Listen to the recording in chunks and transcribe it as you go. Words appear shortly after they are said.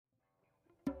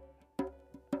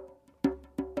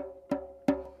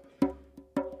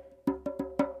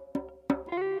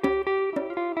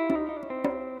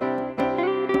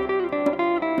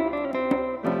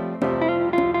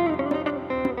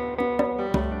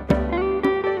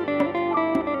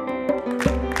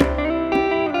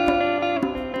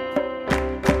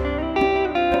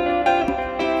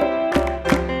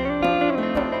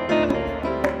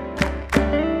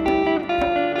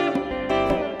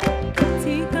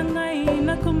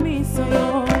kumisa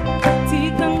yo,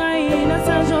 tika ngai na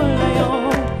sanjola yo,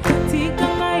 tika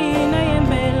ngai na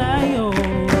yembela yo,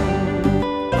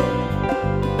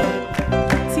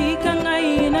 tika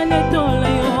ngai na netola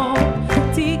yo,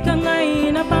 tika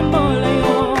ngai na pambola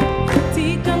yo,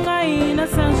 tika ngai na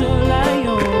sanjola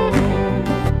yo.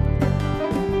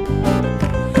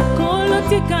 Kolo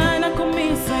tika na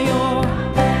kumisa yo,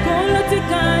 kolo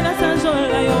tika na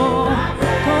sanjola yo,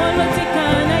 kolo tika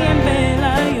na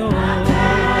yembela yo.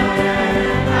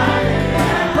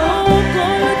 Oh,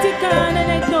 kolo tika na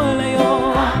netola yo,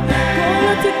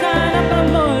 kolo tika na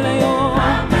pambola yo,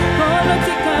 kolo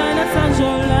tika na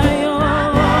sanjola yo.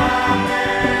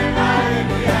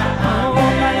 Oh,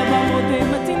 malaba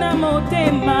motema tina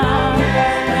motema,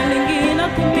 nalingi na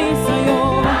kumisa yo,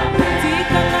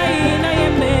 tika ngai na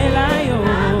yembela yo.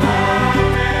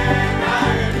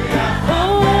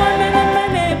 Oh, mene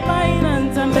mene pai na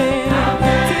nzambe,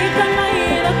 tika ngai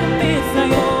na kumisa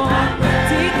yo,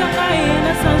 tika ngai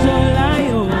na sanjola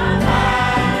yo.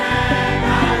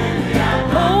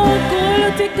 Oh, kolo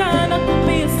tika na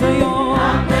kumisa yo,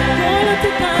 kolo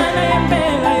tika na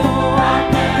yembela yo,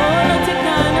 kolo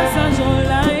tika na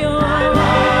sanjola yo.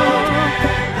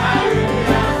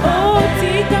 Oh,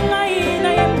 tika ngai na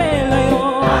yembela yo,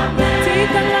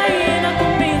 tika ngai na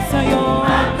kumisa yo,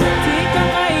 tika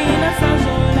ngai na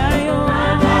sanjola yo.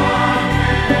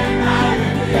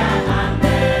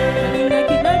 Nalinga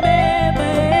kina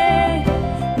bebe,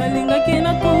 nalinga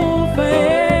kina kufa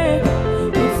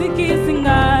usikisi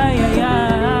ngai ya.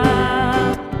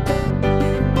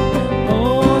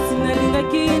 Oh, sinalinga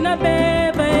kina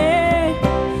bebe,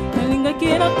 nalinga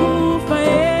kina kufa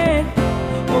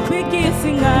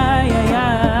upikisi ngai ya.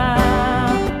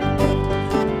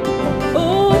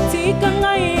 Oh, tika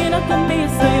ngai na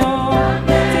kumisa yo,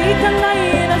 tika ngai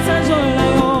na sanjola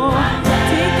yo,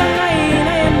 tika ngai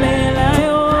na yembela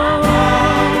yo.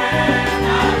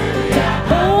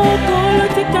 Oh, kolo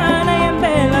tika na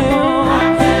yembela yo,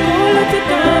 kolo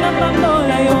tika na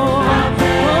pambola yo,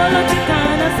 kolo tika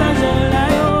na sanjola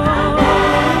yo.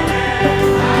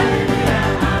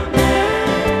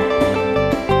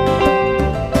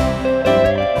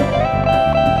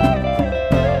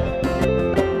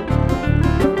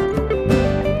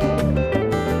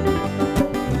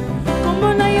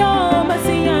 Komona yo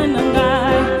masiyana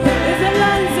ngai,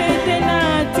 ezelanze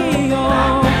tenati yo,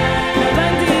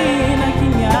 nabandi na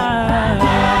kinya.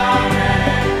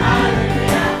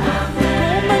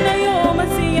 Komona yo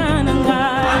masiyana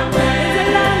ngai,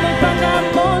 ezelano panga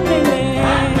monene,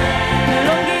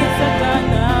 nalongi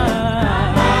satana.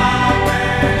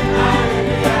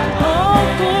 Oh,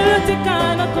 kolo tika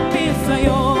na kumisa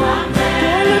yo,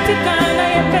 kolo tika na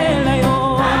yembela yo,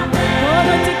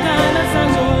 kolo tika na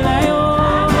sanjola yo.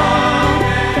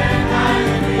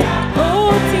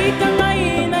 Oh, tika ngai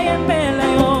na yembela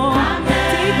yo,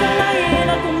 tika ngai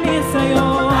na kumisa yo,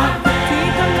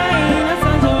 tika ngai na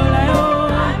sanjola yo.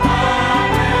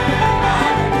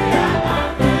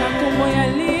 Nakomo ya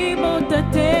libota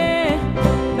te,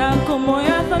 nakomo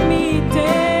ya famille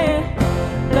te,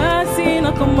 kasi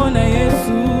nakomo na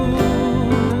Yesu.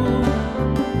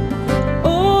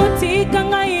 Oh, tika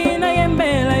ngai na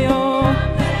yembela yo,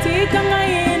 tika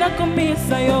ngai na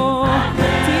kumisa yo,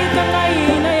 tika ngai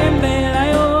na yembela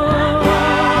yo.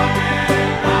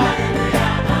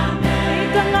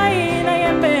 Tika ngai na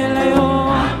yembela yo,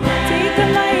 tika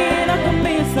ngai na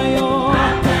kumisa yo,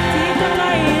 tika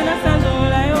ngai na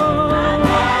sanjola yo.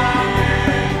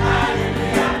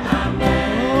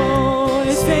 Oh,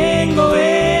 esengo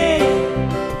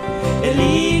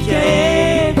Elikia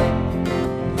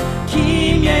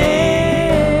Kimia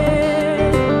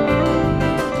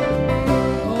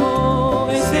Oh,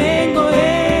 esengo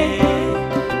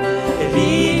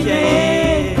Elikia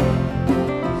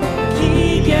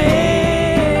Kimia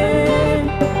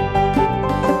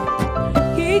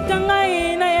Tika ngai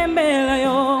na yembela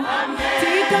yo,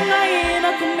 tika ngai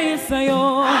na kumisa yo,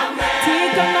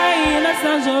 tika ngai na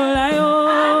sanjola yo.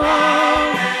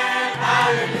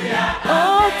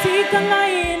 Oh, tika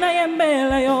ngai na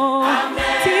yembela yo,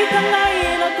 tika ngai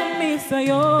na kumisa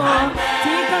yo,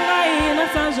 tika ngai na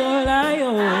sanjola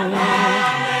yo.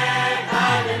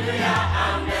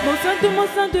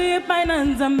 Mosantu ye pai na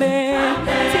nzambe,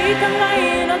 tika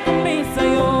ngai na kumisa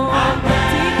yo,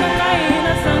 tika ngai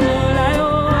na sanjola yo.